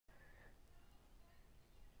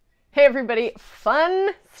Hey everybody,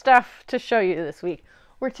 fun stuff to show you this week.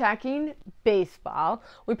 We're talking baseball.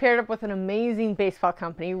 We paired up with an amazing baseball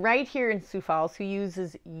company right here in Sioux Falls who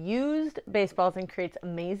uses used baseballs and creates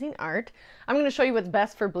amazing art. I'm going to show you what's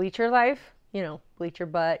best for bleacher life. You know, bleacher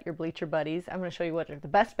butt, your bleacher buddies. I'm going to show you what are the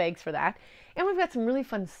best bags for that. And we've got some really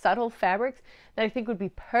fun subtle fabrics that I think would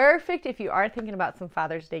be perfect if you are thinking about some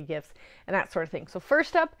Father's Day gifts and that sort of thing. So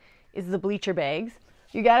first up is the bleacher bags.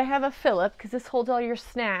 You got to have a fill-up because this holds all your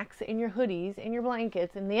snacks and your hoodies and your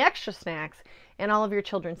blankets and the extra snacks and all of your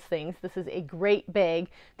children's things. This is a great bag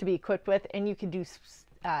to be equipped with, and you can do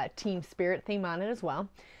team spirit theme on it as well.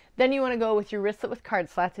 Then you want to go with your wristlet with card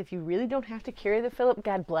slots. If you really don't have to carry the fill-up,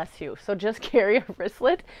 God bless you. So just carry a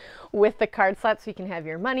wristlet with the card slots so you can have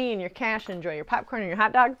your money and your cash and enjoy your popcorn and your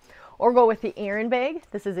hot dog. Or go with the errand bag.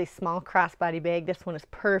 This is a small crossbody bag. This one is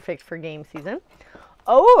perfect for game season.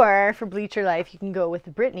 Or for bleacher life, you can go with the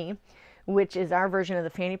Brittany, which is our version of the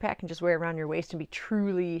fanny pack, and just wear it around your waist and be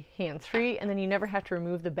truly hands-free. And then you never have to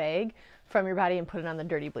remove the bag from your body and put it on the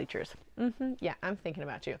dirty bleachers. Yeah, I'm thinking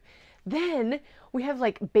about you. Then we have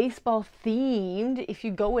like baseball themed. If you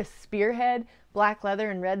go with spearhead, black leather,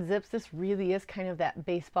 and red zips, this really is kind of that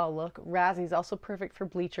baseball look. Razzie is also perfect for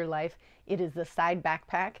bleacher life. It is the side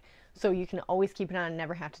backpack, so you can always keep it on and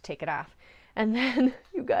never have to take it off. And then,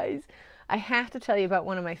 you guys, I have to tell you about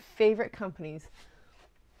one of my favorite companies.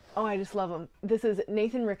 Oh, I just love them. This is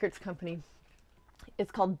Nathan Rickart's company.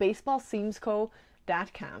 It's called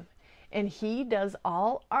baseballseamsco.com, and he does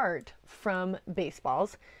all art from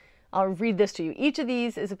baseballs. I'll read this to you. Each of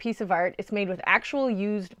these is a piece of art. It's made with actual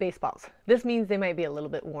used baseballs. This means they might be a little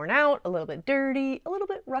bit worn out, a little bit dirty, a little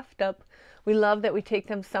bit roughed up. We love that we take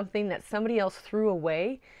them something that somebody else threw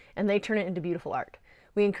away and they turn it into beautiful art.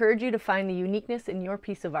 We encourage you to find the uniqueness in your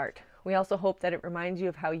piece of art. We also hope that it reminds you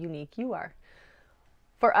of how unique you are.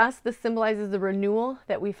 For us, this symbolizes the renewal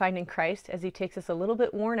that we find in Christ as he takes us a little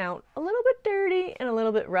bit worn out, a little bit dirty, and a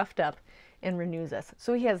little bit roughed up and renews us.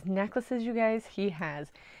 So he has necklaces, you guys. He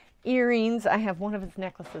has earrings. I have one of his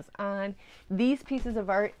necklaces on. These pieces of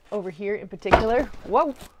art over here in particular,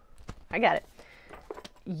 whoa, I got it.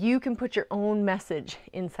 You can put your own message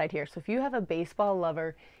inside here. So if you have a baseball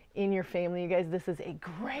lover in your family, you guys, this is a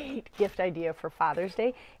great gift idea for Father's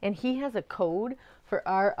Day. And he has a code for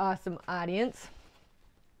our awesome audience.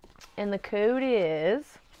 And the code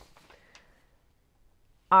is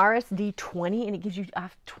RSD20, and it gives you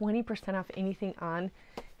off 20% off anything on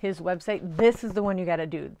his website. This is the one you got to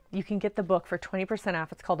do. You can get the book for 20%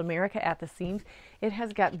 off. It's called America at the Seams. It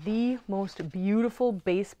has got the most beautiful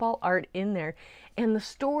baseball art in there and the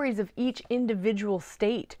stories of each individual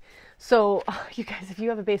state. So you guys, if you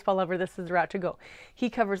have a baseball lover, this is the route to go. He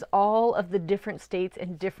covers all of the different states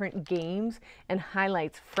and different games and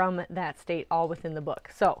highlights from that state all within the book.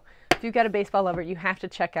 So if you've got a baseball lover, you have to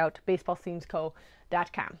check out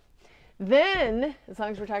baseballseamsco.com. Then, as long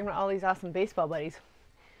as we're talking about all these awesome baseball buddies,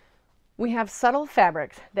 we have subtle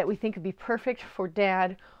fabrics that we think would be perfect for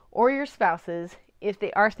dad or your spouses if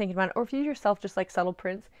they are thinking about it, or if you yourself just like subtle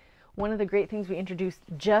prints. One of the great things we introduced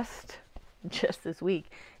just this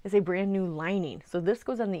week is a brand new lining. So this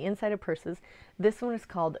goes on the inside of purses. This one is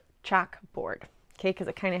called chalkboard, okay, because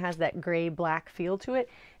it kind of has that gray black feel to it.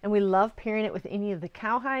 And we love pairing it with any of the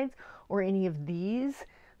cowhides or any of these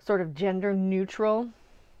sort of gender neutral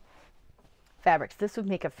fabrics. This would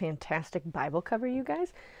make a fantastic Bible cover, you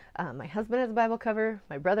guys. My husband has a Bible cover,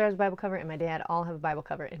 my brother has a Bible cover, and my dad all have a Bible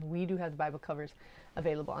cover, and we do have the Bible covers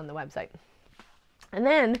available on the website. And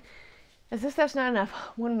then, as if that's not enough,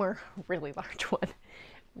 one more really large one.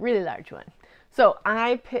 Really large one. So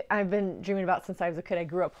I've been dreaming about since I was a kid. I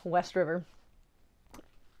grew up West River,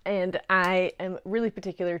 and I am really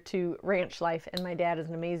particular to ranch life, and my dad is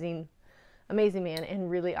an amazing man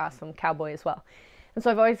and really awesome cowboy as well. And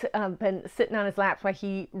so I've always been sitting on his laps while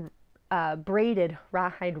he braided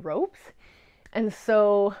rawhide ropes. And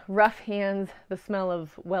so rough hands, the smell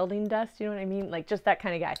of welding dust, you know what I mean? Like just that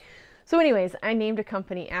kind of guy. So anyways, I named a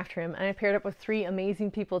company after him, and I paired up with 3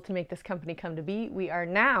 amazing people to make this company come to be. We are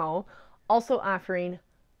now also offering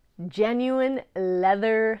genuine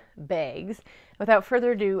leather bags. Without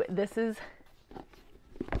further ado, this is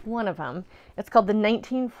one of them. It's called the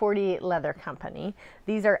 1948 Leather Company.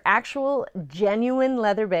 These are actual genuine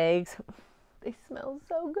leather bags. They smell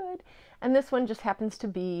so good. And this one just happens to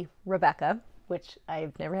be Rebecca, which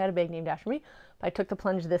I've never had a bag named after me, but I took the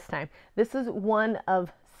plunge this time. This is one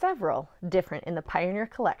of several different in the Pioneer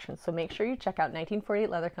collection. So make sure you check out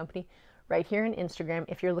 1948 Leather Company right here on Instagram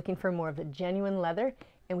if you're looking for more of the genuine leather.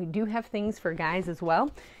 And we do have things for guys as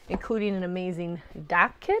well, including an amazing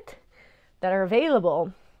dock kit that are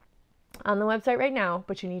available on the website right now,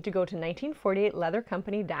 but you need to go to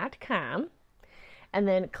 1948leathercompany.com and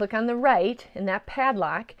then click on the right in that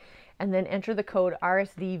padlock and then enter the code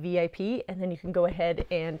RSDVIP, and then you can go ahead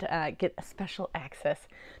and get a special access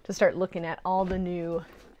to start looking at all the new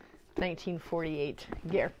 1948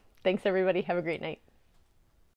 gear. Thanks everybody. Have a great night.